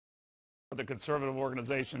the conservative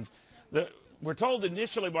organizations. We're told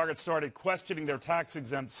initially, Margaret, started questioning their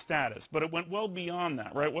tax-exempt status, but it went well beyond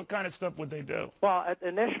that, right? What kind of stuff would they do? Well,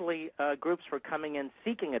 initially, groups were coming in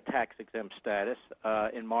seeking a tax-exempt status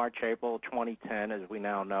in March, April 2010, as we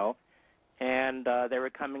now know, and they were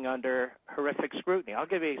coming under horrific scrutiny. I'll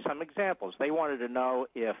give you some examples. They wanted to know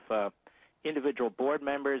if individual board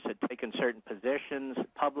members had taken certain positions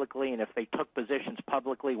publicly, and if they took positions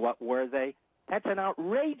publicly, what were they? That's an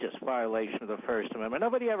outrageous violation of the First Amendment.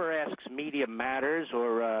 Nobody ever asks Media Matters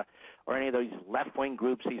or any of those left-wing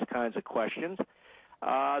groups these kinds of questions.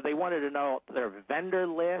 They wanted to know their vendor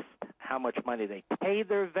list, how much money they paid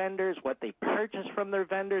their vendors, what they purchased from their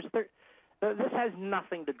vendors. This has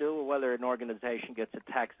nothing to do with whether an organization gets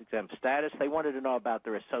a tax-exempt status. They wanted to know about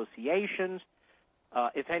their associations,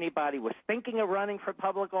 if anybody was thinking of running for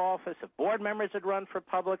public office, if board members had run for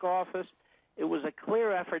public office. It was a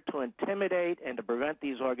clear effort to intimidate and to prevent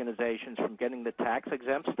these organizations from getting the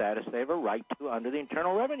tax-exempt status they have a right to under the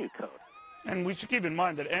Internal Revenue Code. And we should keep in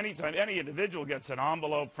mind that anytime any individual gets an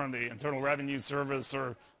envelope from the Internal Revenue Service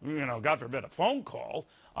or, God forbid, a phone call,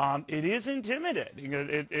 it is intimidating.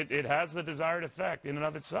 It has the desired effect in and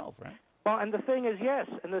of itself, right? Well, and the thing is, yes,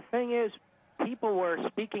 and the thing is, people were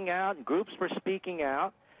speaking out, and groups were speaking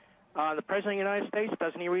out. The President of the United States,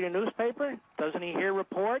 doesn't he read a newspaper? Doesn't he hear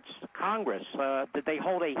reports? Congress, did they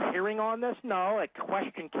hold a hearing on this? No, a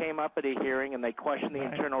question came up at a hearing, and they questioned the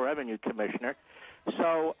Internal Revenue Commissioner.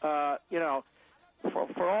 So,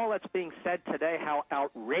 for all that's being said today, how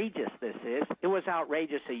outrageous this is, it was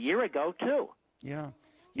outrageous a year ago, too. Yeah.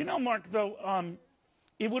 Mark, though,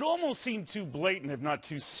 it would almost seem too blatant, if not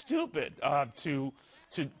too stupid, to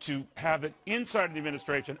have it inside the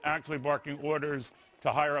administration actually barking orders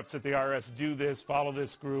to higher-ups at the IRS, do this, follow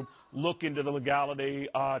this group, look into the legality,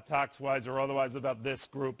 tax-wise or otherwise, about this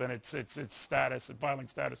group and its status and filing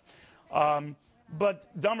status.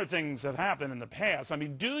 But dumber things have happened in the past. I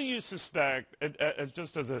mean, do you suspect,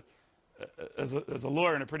 just as a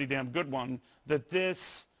lawyer and a pretty damn good one, that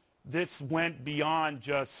this went beyond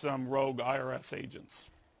just some rogue IRS agents?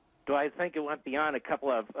 Do I think it went beyond a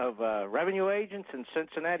couple of revenue agents in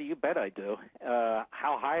Cincinnati? You bet I do.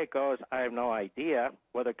 How high it goes, I have no idea.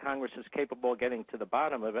 Whether Congress is capable of getting to the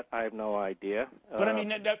bottom of it, I have no idea. But, I mean,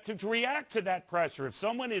 to react to that pressure, if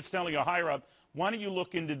someone is telling a higher-up, why don't you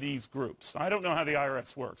look into these groups? I don't know how the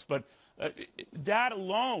IRS works, but that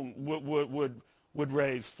alone would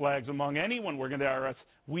raise flags among anyone working at the IRS.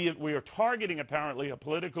 We are targeting, apparently, a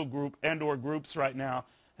political group and or groups right now,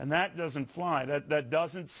 and that doesn't fly. That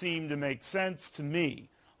doesn't seem to make sense to me.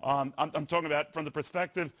 I'm talking about from the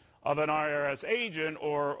perspective of an IRS agent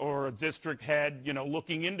or a district head,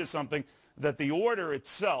 looking into something, that the order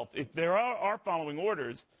itself, if there are following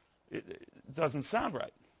orders, it doesn't sound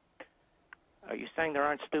right. Are you saying there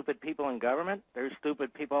aren't stupid people in government? There's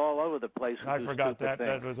stupid people all over the place who I do forgot stupid that. things.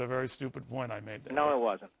 That was a very stupid point I made there. No, it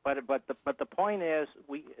wasn't. But the point is,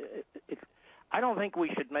 I don't think we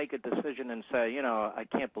should make a decision and say, I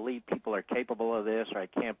can't believe people are capable of this, or I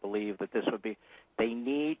can't believe that this would be. They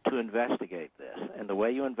need to investigate this, and the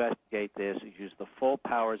way you investigate this is use the full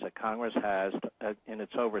powers that Congress has in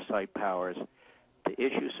its oversight powers to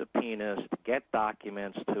issue subpoenas, to get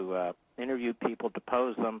documents, to interview people,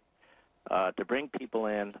 depose them, to bring people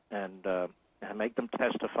in and make them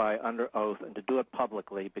testify under oath, and to do it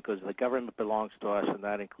publicly, because the government belongs to us, and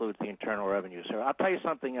that includes the Internal Revenue Service. I'll tell you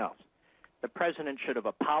something else. The President should have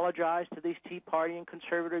apologized to these Tea Party and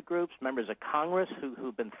conservative groups. Members of Congress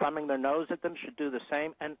who've been thumbing their nose at them should do the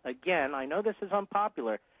same. And again, I know this is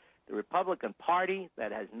unpopular. The Republican Party,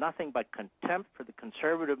 that has nothing but contempt for the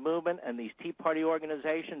conservative movement, and these Tea Party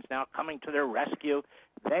organizations now coming to their rescue,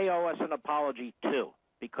 they owe us an apology too.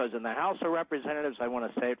 Because in the House of Representatives, I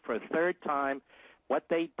want to say it for a third time, what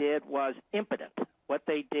they did was impotent. What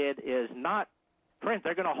they did is not, for instance,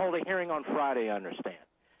 they're going to hold a hearing on Friday, I understand.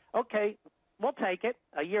 Okay, we'll take it.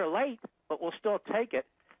 A year late, but we'll still take it.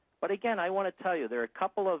 But again, I want to tell you, there are a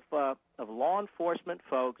couple of law enforcement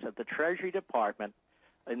folks at the Treasury Department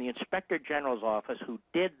and the Inspector General's office who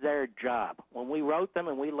did their job. When we wrote them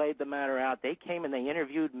and we laid the matter out, they came and they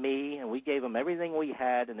interviewed me, and we gave them everything we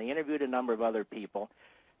had, and they interviewed a number of other people.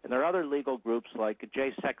 And there are other legal groups like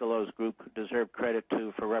Jay Sekulo's group who deserve credit,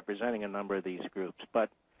 too, for representing a number of these groups. But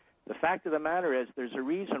the fact of the matter is there's a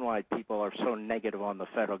reason why people are so negative on the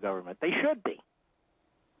federal government. They should be.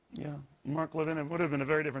 Yeah. Mark Levin, it would have been a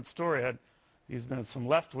very different story had he's been in some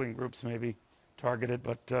left-wing groups maybe targeted,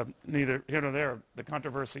 but neither here nor there. The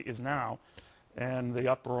controversy is now, and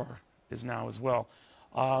the uproar is now as well.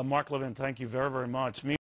 Mark Levin, thank you very, very much.